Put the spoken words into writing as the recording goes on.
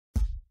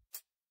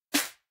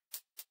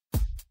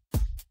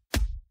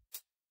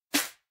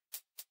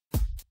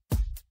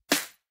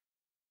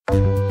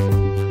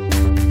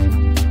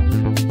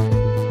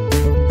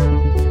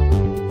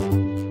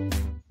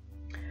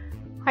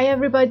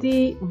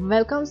everybody,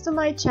 welcome to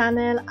my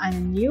channel and a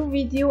new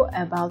video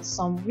about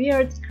some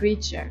weird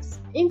creatures.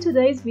 In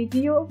today's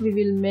video we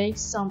will make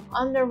some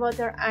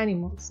underwater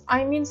animals,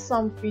 I mean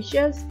some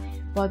fishes,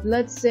 but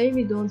let's say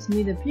we don't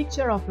need a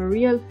picture of a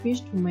real fish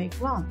to make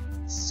one.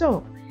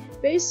 So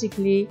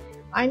basically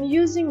I'm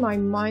using my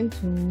mind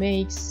to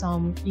make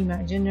some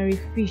imaginary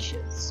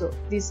fishes. So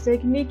this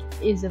technique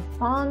is a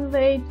fun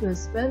way to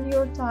spend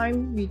your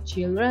time with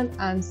children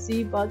and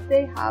see what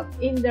they have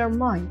in their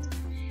mind.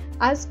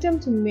 Ask them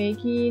to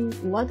make in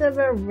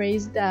whatever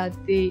ways that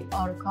they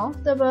are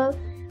comfortable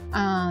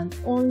and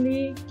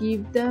only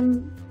give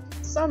them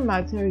some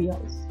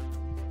materials.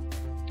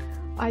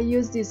 I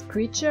use these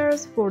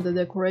creatures for the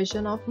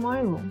decoration of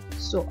my room,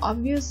 so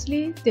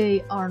obviously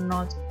they are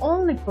not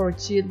only for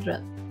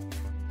children.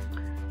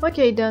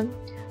 Okay then,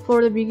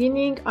 for the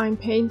beginning I'm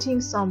painting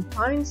some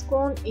pine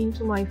cone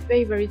into my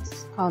favorite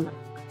color.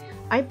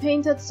 I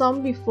painted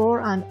some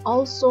before and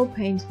also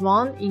paint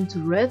one into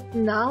red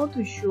now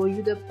to show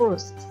you the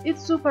process.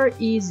 It's super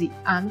easy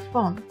and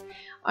fun.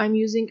 I'm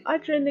using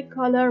acrylic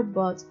color,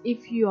 but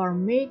if you are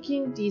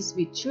making this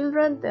with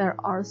children, there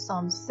are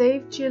some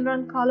safe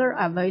children color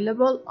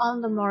available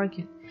on the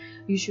market.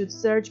 You should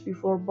search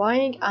before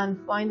buying and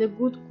find a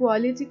good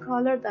quality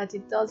color that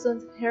it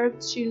doesn't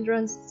hurt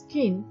children's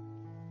skin.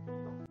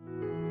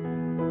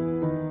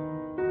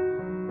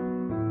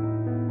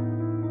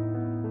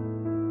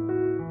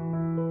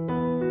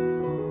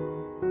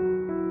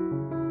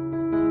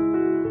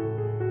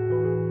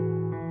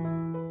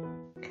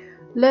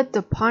 Let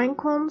the pine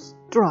cones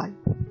dry.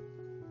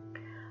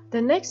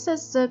 The next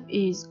step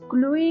is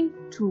gluing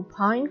two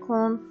pine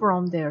cones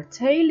from their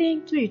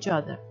tailing to each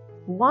other.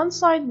 One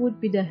side would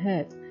be the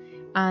head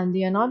and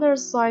the another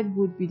side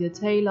would be the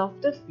tail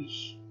of the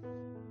fish.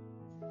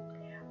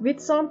 With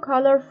some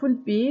colorful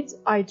beads,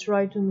 I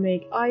try to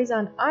make eyes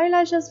and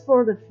eyelashes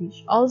for the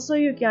fish. Also,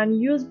 you can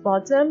use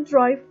bottom,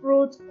 dry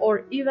fruit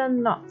or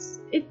even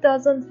nuts. It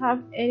doesn't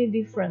have any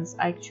difference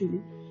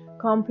actually.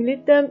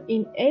 Complete them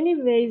in any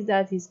ways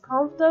that is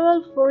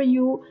comfortable for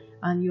you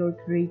and your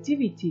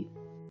creativity.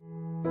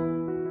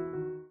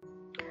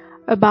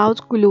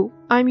 About glue,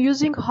 I'm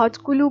using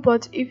hot glue,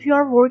 but if you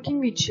are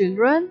working with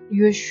children,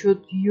 you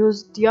should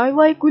use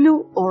DIY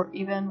glue or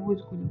even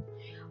wood glue.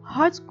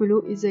 Hot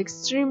glue is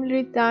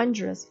extremely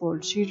dangerous for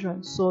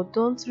children, so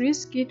don't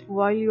risk it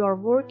while you are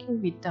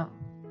working with them.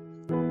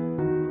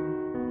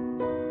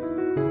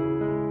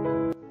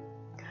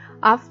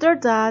 After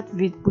that,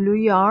 with blue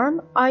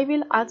yarn, I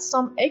will add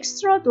some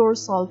extra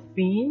dorsal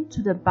fin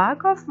to the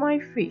back of my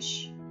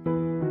fish.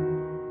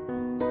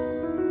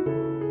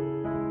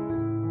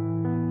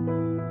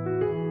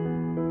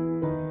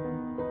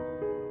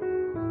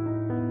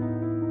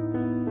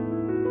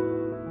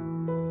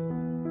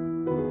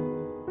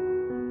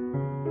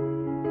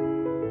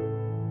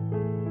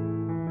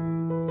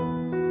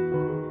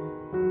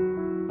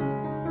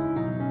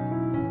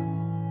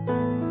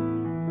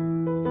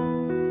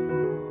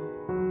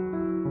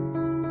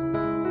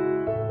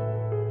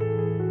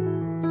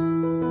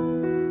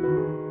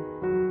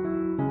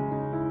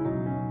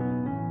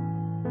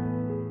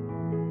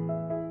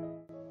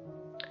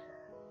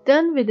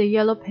 Then with the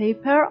yellow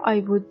paper I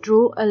would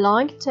draw a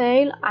long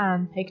tail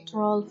and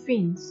pectoral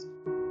fins.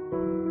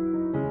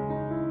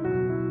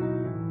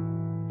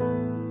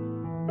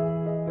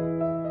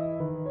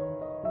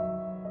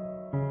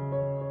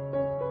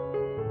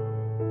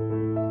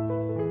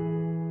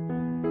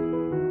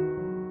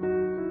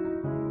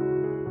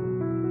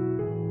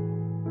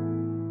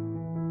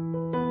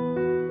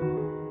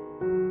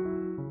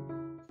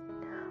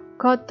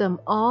 Cut them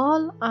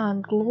all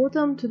and glue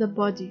them to the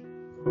body.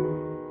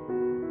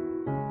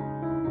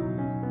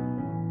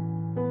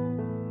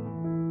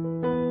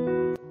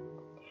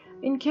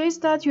 In case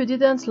that you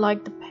didn't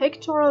like the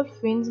pectoral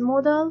fins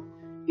model,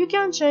 you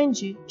can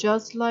change it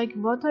just like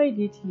what I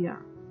did here.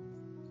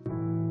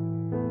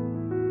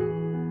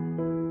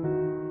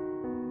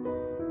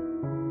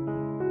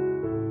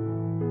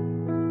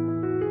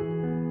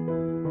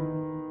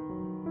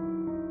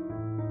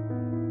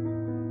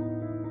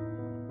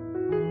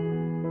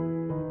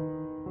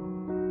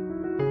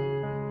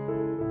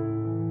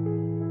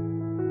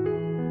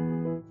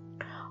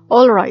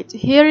 Alright,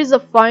 here is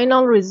the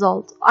final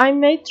result. I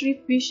made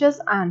 3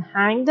 fishes and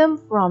hang them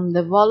from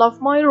the wall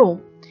of my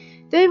room.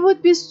 They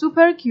would be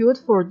super cute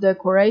for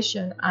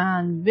decoration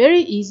and very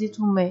easy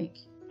to make.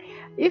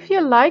 If you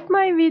like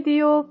my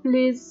video,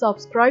 please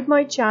subscribe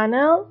my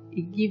channel,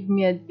 give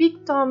me a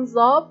big thumbs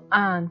up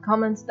and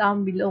comment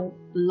down below.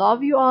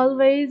 Love you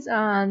always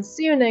and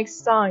see you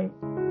next time.